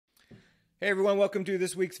Hey everyone, welcome to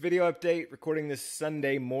this week's video update. Recording this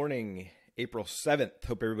Sunday morning, April 7th.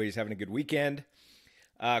 Hope everybody's having a good weekend.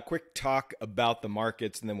 Quick talk about the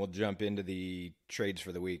markets and then we'll jump into the trades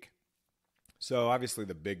for the week. So obviously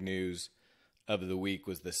the big news of the week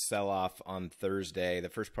was the sell-off on Thursday. The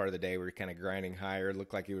first part of the day we were kind of grinding higher. It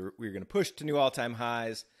looked like we were going to push to new all-time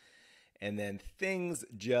highs. And then things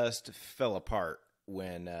just fell apart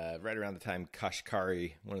when right around the time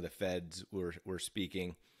Kashkari, one of the Feds, were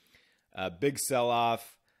speaking. Big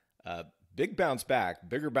sell-off, big bounce back,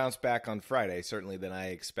 bigger bounce back on Friday, certainly than I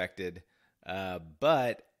expected.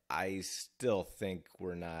 But I still think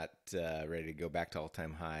we're not ready to go back to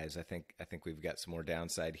all-time highs. I think we've got some more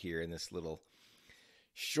downside here in this little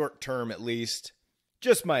short term, at least.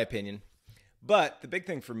 Just my opinion. But the big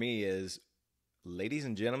thing for me is, ladies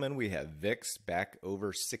and gentlemen, we have VIX back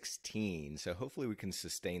over 16. So hopefully we can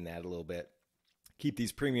sustain that a little bit. Keep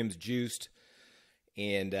these premiums juiced.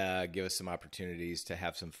 And give us some opportunities to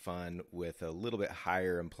have some fun with a little bit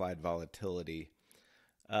higher implied volatility.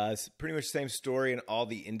 It's pretty much the same story in all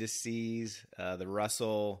the indices. The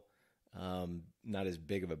Russell, not as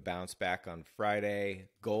big of a bounce back on Friday.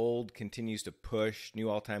 Gold continues to push new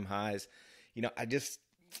all-time highs. You know, I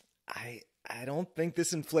don't think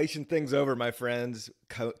this inflation thing's over, my friends.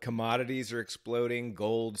 Commodities are exploding.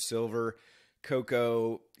 Gold, silver,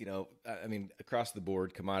 cocoa, you know, I mean, across the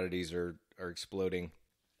board, commodities are exploding.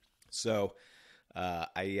 So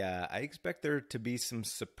I expect there to be some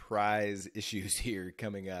surprise issues here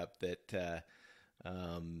coming up that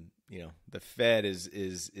you know, the Fed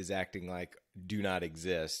is acting like do not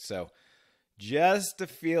exist. So just a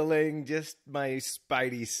feeling, just my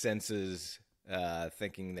spidey senses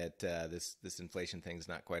thinking that this inflation thing's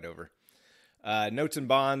not quite over. Notes and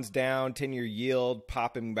bonds down, 10-year yield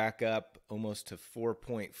popping back up almost to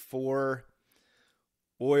 4.4.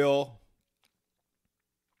 Oil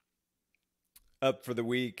up for the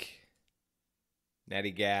week. Natty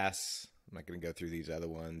gas. I'm not going to go through these other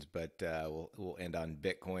ones, but we'll end on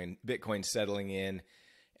Bitcoin. Bitcoin settling in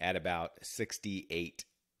at about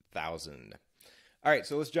 68,000. All right,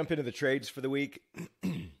 so let's jump into the trades for the week. A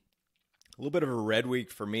little bit of a red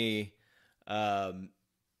week for me. I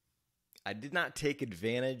did not take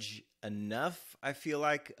advantage enough, I feel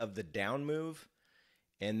like, of the down move.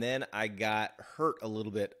 And then I got hurt a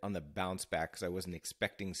little bit on the bounce back because I wasn't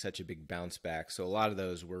expecting such a big bounce back. So a lot of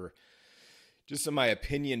those were just on my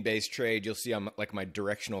opinion-based trade. You'll see on like my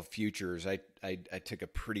directional futures, I took a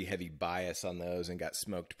pretty heavy bias on those and got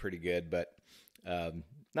smoked pretty good. But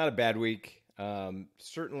not a bad week.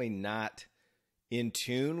 Certainly not in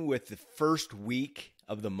tune with the first week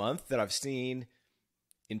of the month that I've seen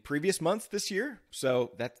in previous months this year.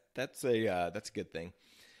 So that's a good thing.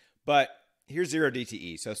 But here's 0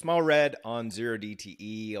 DTE. So small red on 0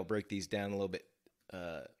 DTE. I'll break these down a little bit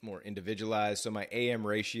more individualized. So my AM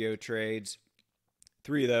ratio trades,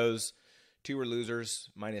 3 of those, 2 were losers,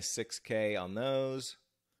 minus 6K on those.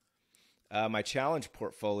 My challenge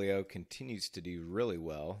portfolio continues to do really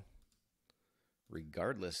well,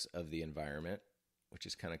 regardless of the environment, which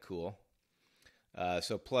is kind of cool.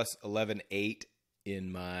 So plus 11.8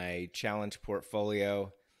 in my challenge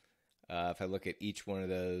portfolio. If I look at each one of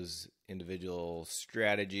those individual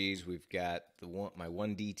strategies, we've got my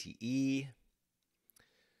 1 DTE,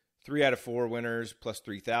 3 out of 4 winners, plus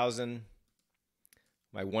 3,000.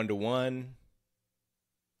 My 1-to-1,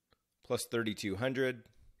 plus 3,200.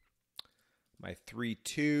 My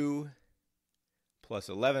 3-2, plus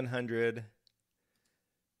 1,100.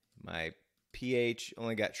 My PH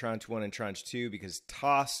only got tranche 1 and tranche 2 because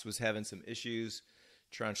TOS was having some issues.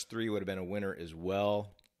 Tranche 3 would have been a winner as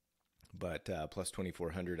well. But plus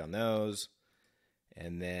 2,400 on those.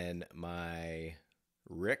 And then my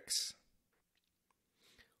RICS,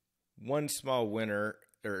 one small winner,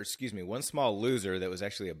 or excuse me, one small loser that was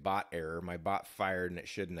actually a bot error. My bot fired and it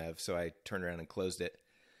shouldn't have, so I turned around and closed it.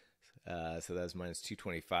 So that was minus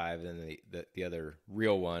 225. And then the other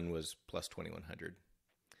real one was plus 2,100.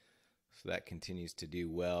 So that continues to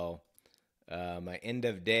do well. My end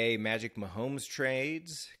of day Magic Mahomes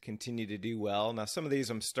trades continue to do well. Now, some of these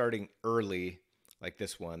I'm starting early, like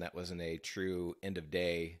this one. That wasn't a true end of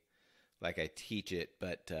day like I teach it,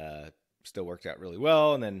 but still worked out really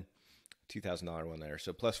well. And then $2,000 one there.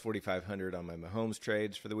 So plus 4,500 on my Mahomes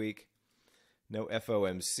trades for the week. No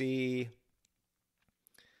FOMC.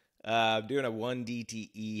 Doing a 1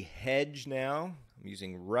 DTE hedge now. I'm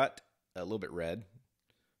using RUT, a little bit red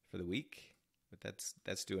for the week, but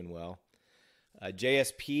that's doing well.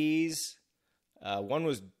 JSPs, one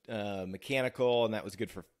was mechanical, and that was good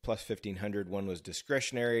for plus 1,500. One was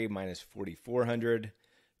discretionary, minus 4,400.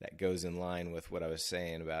 That goes in line with what I was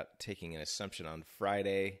saying about taking an assumption on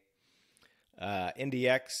Friday.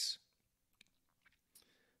 NDX,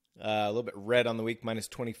 a little bit red on the week, minus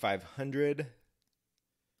 2,500.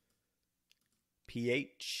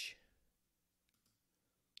 PH.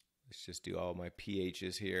 Let's just do all my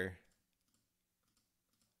PHs here.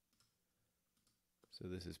 So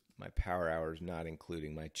this is my power hours, not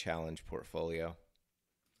including my challenge portfolio.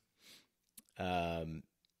 Minus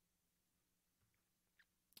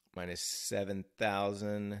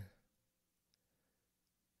 7,000.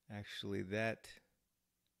 Actually, that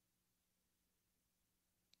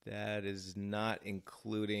is not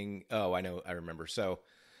including. Oh, I know. I remember. So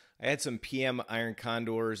I had some PM iron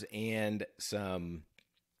condors and some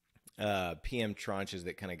PM tranches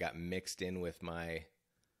that kind of got mixed in with my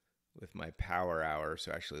power hour.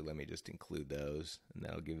 So actually, let me just include those, and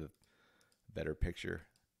that'll give a better picture.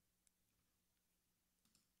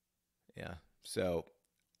 Yeah. So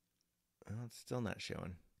well, it's still not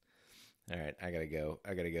showing. All right, I gotta go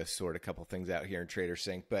sort a couple things out here in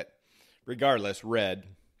TraderSync. But regardless, red,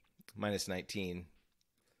 minus 19.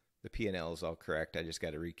 The P&L is all correct. I just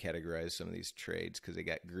got to recategorize some of these trades because they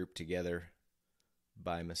got grouped together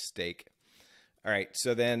by mistake. All right,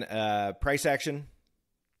 so then price action.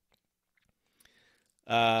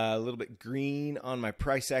 A little bit green on my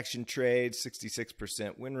price action trade,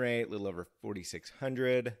 66% win rate, a little over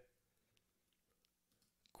 4,600.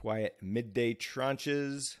 Quiet midday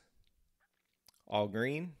tranches, all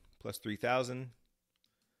green, plus 3,000.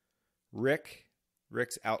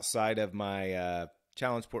 Rick's outside of my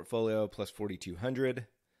challenge portfolio, plus 4,200.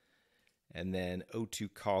 And then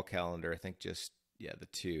O2 call calendar, I think just, yeah, the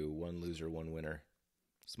two, one loser, one winner,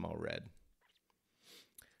 small red.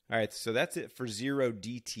 All right, so that's it for 0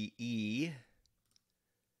 DTE.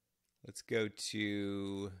 Let's go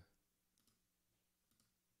to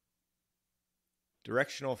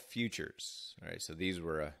directional futures. All right, so these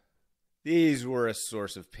were a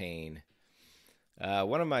source of pain.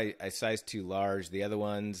 One of my, I sized too large. The other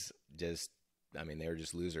ones just, I mean, they were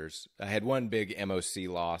just losers. I had one big MOC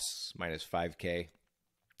loss, minus 5K.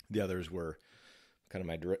 The others were kind of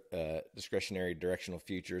my discretionary directional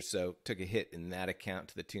futures. So took a hit in that account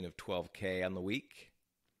to the tune of 12K on the week.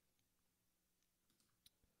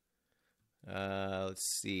 Let's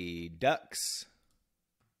see, Ducks.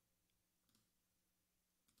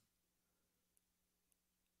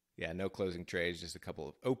 Yeah, no closing trades, just a couple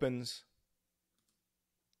of opens.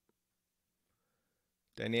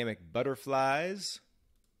 Dynamic butterflies.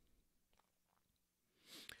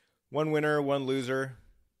 One winner, one loser.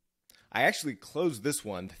 I actually closed this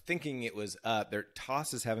one thinking it was up. Their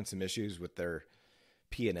Toss is having some issues with their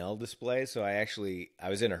P&L display, so I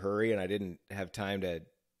was in a hurry and I didn't have time to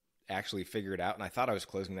actually figure it out, and I thought I was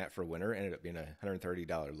closing that for a winner. Ended up being a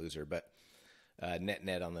 $130 loser, but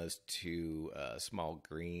net on those two, small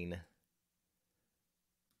green.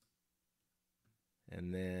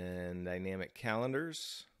 And then dynamic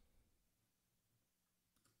calendars.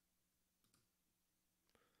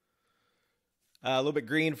 A little bit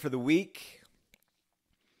green for the week.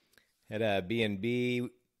 Had a BNB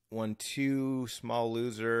 1-2 small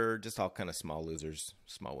loser, just all kind of small losers,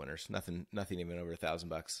 small winners. Nothing even over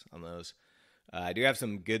 $1,000 on those. I do have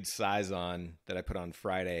some good size on that I put on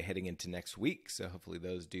Friday heading into next week, so hopefully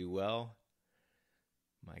those do well.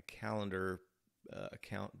 My calendar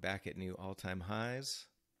account back at new all-time highs.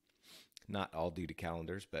 Not all due to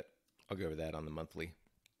calendars, but I'll go over that on the monthly.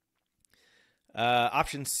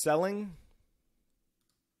 Option selling.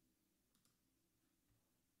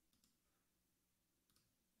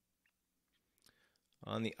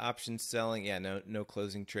 On the option selling, yeah, no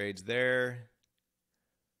closing trades there.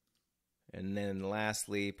 And then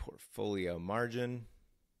lastly, portfolio margin.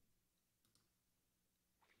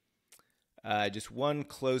 Just one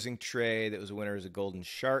closing trade that was a winner is a golden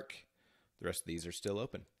shark. The rest of these are still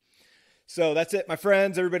open. So that's it, my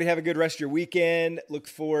friends. Everybody have a good rest of your weekend. Look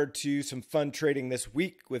forward to some fun trading this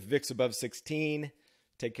week with VIX above 16.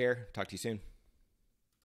 Take care. Talk to you soon.